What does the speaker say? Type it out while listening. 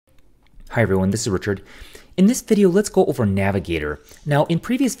Hi everyone, this is Richard. In this video, let's go over Navigator. Now, in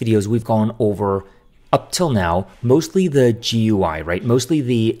previous videos, we've gone over, up till now, mostly the GUI, right? Mostly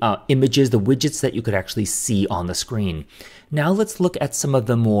the images, the widgets that you could actually see on the screen. Now let's look at some of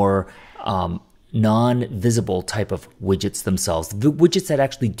the more non-visible type of widgets themselves, the widgets that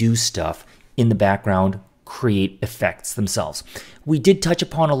actually do stuff in the background, create effects themselves. We did touch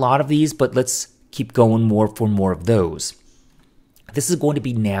upon a lot of these, but let's keep going for more of those. This is going to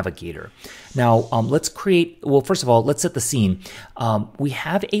be Navigator. Now, let's create, well, first of all, let's set the scene. We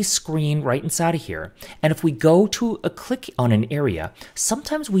have a screen right inside of here. And if we go to click on an area,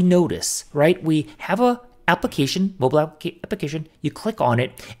 sometimes we notice, right? We have a application, mobile application, you click on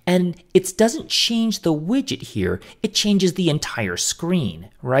it, and it doesn't change the widget here, it changes the entire screen,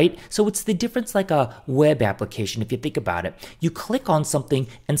 right? So it's the difference like a web application, if you think about it. You click on something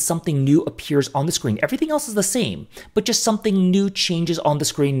and something new appears on the screen. Everything else is the same, but just something new changes on the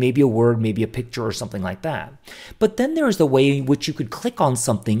screen, maybe a word, maybe a picture or something like that. But then there's the way in which you could click on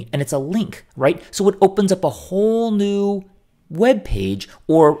something and it's a link, right? So it opens up a whole new web page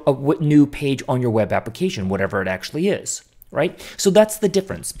or a new page on your web application, whatever it actually is, right? So that's the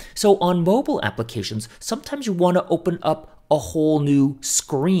difference. So on mobile applications, sometimes you want to open up a whole new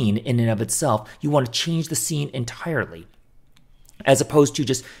screen in and of itself. You want to change the scene entirely, as opposed to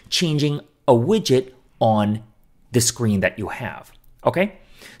just changing a widget on the screen that you have, okay?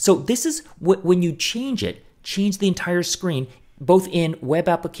 So this is when you change it, change the entire screen, both in web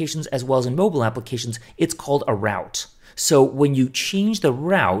applications as well as in mobile applications, it's called a route. So when you change the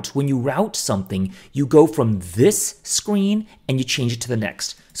route, when you route something, you go from this screen and you change it to the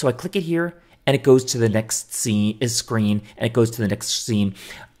next. So I click it here and it goes to the next screen and it goes to the next scene.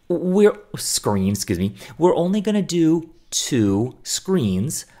 We're only going to do 2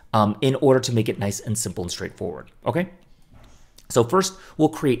 screens in order to make it nice and simple and straightforward. Okay. So first we'll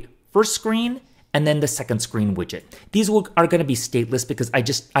create first screen and then the second screen widget. These are going to be stateless because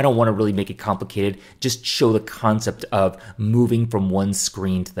I don't want to really make it complicated. Just show the concept of moving from one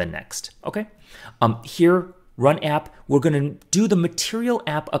screen to the next. Okay. Here, run app, we're going to do the material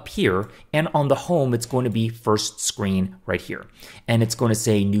app up here, and on the home, it's going to be first screen right here. And it's going to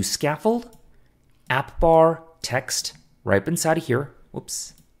say new scaffold, app bar, text, right inside of here.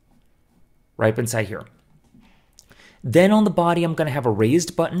 Whoops. Right inside here. Then on the body, I'm going to have a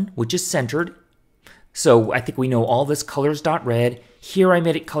raised button, which is centered. So I think we know all this colors.red. Here I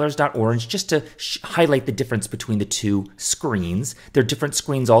made it colors.orange just to highlight the difference between the 2 screens. They're different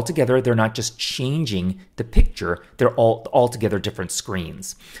screens altogether. They're not just changing the picture. They're all altogether different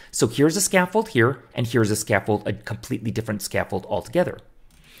screens. So here's a scaffold here, and here's a scaffold, a completely different scaffold altogether.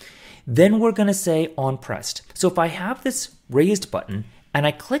 Then we're going to say on pressed. So if I have this raised button and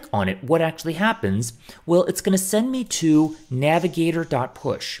I click on it, what actually happens? Well, it's going to send me to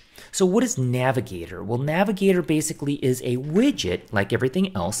Navigator.push. So what is Navigator? Well, Navigator basically is a widget like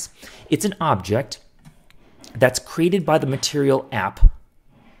everything else. It's an object that's created by the MaterialApp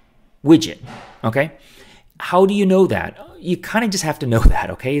widget, okay? How do you know that? You kind of just have to know that,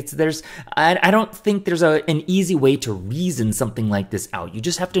 okay? I don't think there's an easy way to reason something like this out. You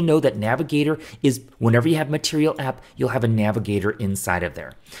just have to know that Navigator is, whenever you have MaterialApp, you'll have a Navigator inside of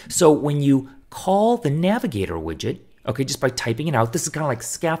there. So when you call the Navigator widget, okay, just by typing it out, this is kind of like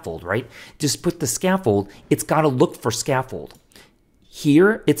scaffold, right? Just put the scaffold, it's got to look for scaffold.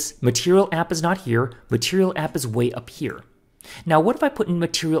 Here, it's MaterialApp is not here, MaterialApp is way up here. Now, what if I put in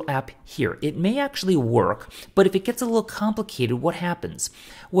MaterialApp here? It may actually work, but if it gets a little complicated, what happens?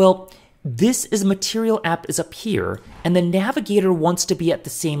 Well, this is MaterialApp is up here, and the Navigator wants to be at the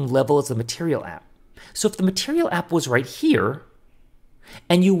same level as the MaterialApp. So if the MaterialApp was right here,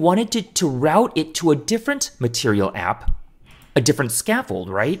 and you wanted to route it to a different MaterialApp, a different scaffold,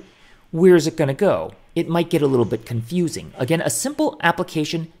 right? Where is it going to go? It might get a little bit confusing. Again, a simple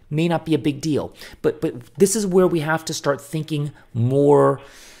application may not be a big deal, but this is where we have to start thinking more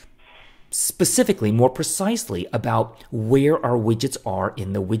specifically, more precisely about where our widgets are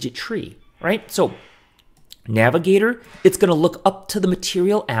in the widget tree, right? So Navigator, it's going to look up to the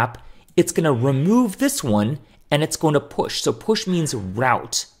MaterialApp. It's going to remove this one, and it's going to push. So push means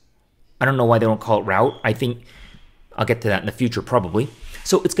route. I don't know why they don't call it route. I think I'll get to that in the future probably.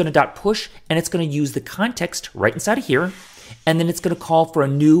 So it's going to .push, and it's going to use the context right inside of here, and then it's going to call for a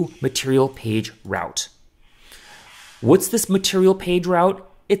new material page route. What's this material page route?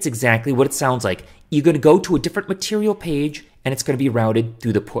 It's exactly what it sounds like. You're going to go to a different material page, and it's going to be routed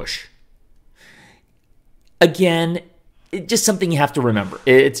through the push. Again, just something you have to remember.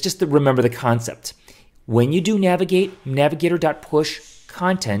 It's just to remember the concept. When you do Navigator.push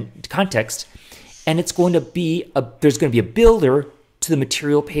context, and it's going to be there's going to be a builder to the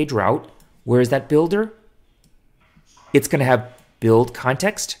material page route, Where is that builder? It's going to have build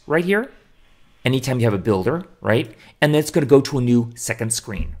context right here. Anytime you have a builder, right? And then it's going to go to a new second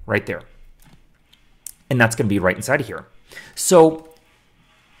screen right there. And that's going to be right inside of here. So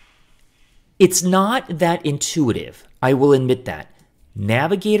it's not that intuitive. I will admit that.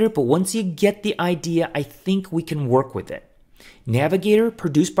 Navigator, but once you get the idea, I think we can work with it. Navigator,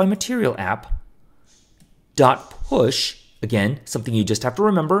 produced by MaterialApp.push, again, something you just have to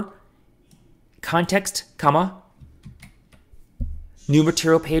remember. Context, comma, new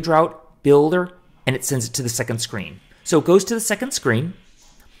material page route, builder, and it sends it to the second screen. So it goes to the second screen,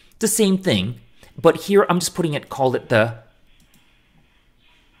 the same thing, but here I'm just putting it, called it the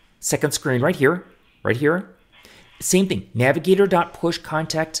second screen right here, Same thing, Navigator.push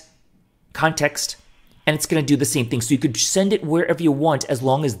context, and it's going to do the same thing. So you could send it wherever you want as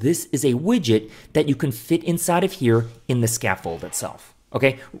long as this is a widget that you can fit inside of here in the scaffold itself.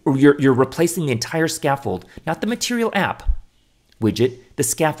 Okay, or you're replacing the entire scaffold, not the Material App widget, the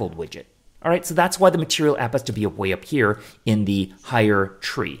scaffold widget. All right, so that's why the Material App has to be way up here in the higher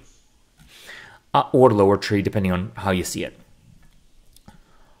tree or lower tree, depending on how you see it.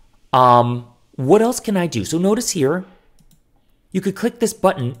 What else can I do? So notice here, you could click this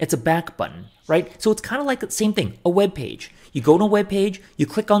button. It's a back button, right? So it's kind of like the same thing, a web page. You go to a web page, you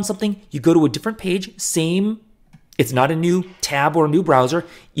click on something, you go to a different page, same. It's not a new tab or a new browser.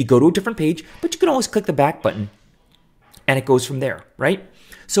 You go to a different page, but you can always click the back button and it goes from there, right?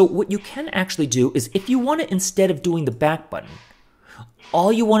 So what you can actually do is if you want to, instead of doing the back button,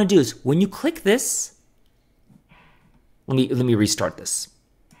 all you want to do is when you click this, let me restart this.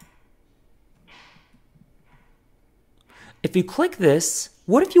 If you click this,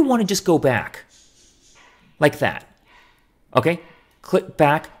 what if you want to just go back like that? Okay, click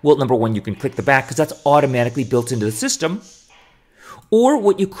back. Well, number one, you can click the back because that's automatically built into the system. Or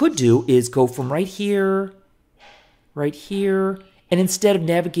what you could do is go from right here, and instead of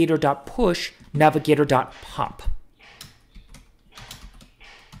Navigator.push, Navigator.pop.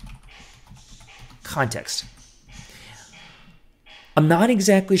 Context. I'm not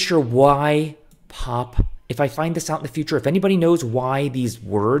exactly sure why pop. If I find this out in the future, if anybody knows why these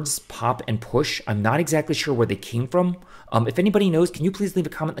words pop and push, I'm not exactly sure where they came from. If anybody knows, can you please leave a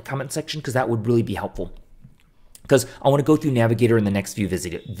comment in the comment section because that would really be helpful. Because I want to go through Navigator in the next few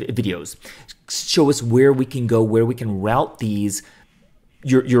videos. Show us where we can go, where we can route these,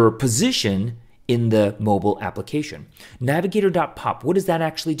 your position in the mobile application. Navigator.pop, what does that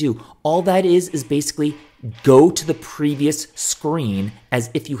actually do? All that is basically go to the previous screen as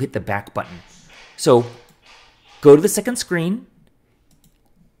if you hit the back button. So go to the second screen.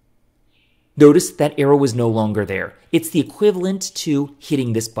 Notice that arrow is no longer there. It's the equivalent to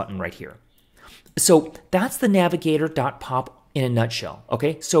hitting this button right here. So that's the Navigator.pop in a nutshell,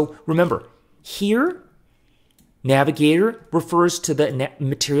 okay? So remember, here, Navigator refers to the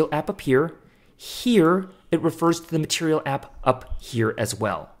Material App up here. Here, it refers to the Material App up here as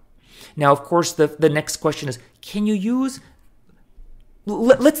well. Now, of course, the next question is, can you use...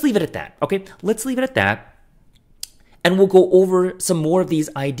 Let's leave it at that, okay? Let's leave it at that. And we'll go over some more of these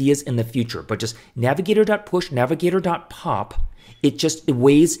ideas in the future. But just Navigator.push, Navigator.pop, it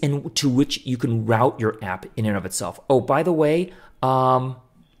ways into which you can route your app in and of itself. Oh, by the way,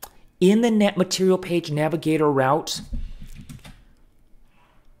 in the net material page navigator route,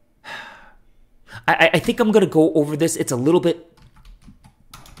 I think I'm going to go over this. It's a little bit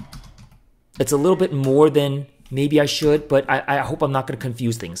more than maybe I should, but I hope I'm not going to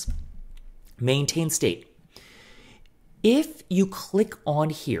confuse things. Maintain state. If you click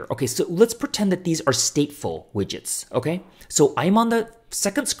on here, okay, so let's pretend that these are stateful widgets, okay? So I'm on the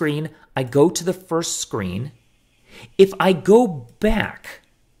second screen, I go to the first screen. If I go back,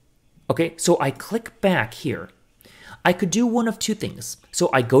 okay, so I click back here, I could do one of two things. So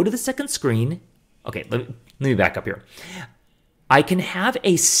I go to the second screen, okay, let me back up here. I can have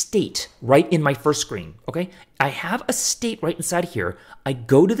a state right in my first screen, okay? I have a state right inside here. I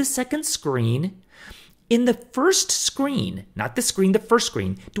go to the second screen. In the first screen, not the screen, the first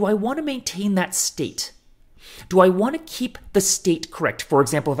screen, do I want to maintain that state? Do I want to keep the state correct? For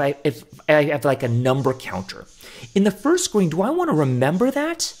example, if I have like a number counter. In the first screen, do I want to remember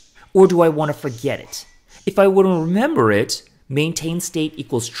that? Or do I want to forget it? If I want to remember it, maintain state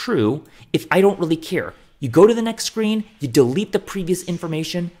equals true. If I don't really care, you go to the next screen, you delete the previous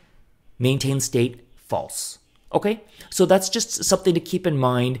information, maintain state false. Okay, so that's just something to keep in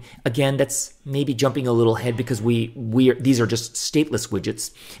mind. Again, that's maybe jumping a little ahead because these are just stateless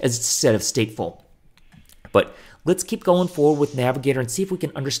widgets instead of stateful. But let's keep going forward with Navigator and see if we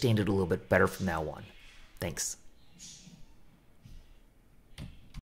can understand it a little bit better from now on. Thanks.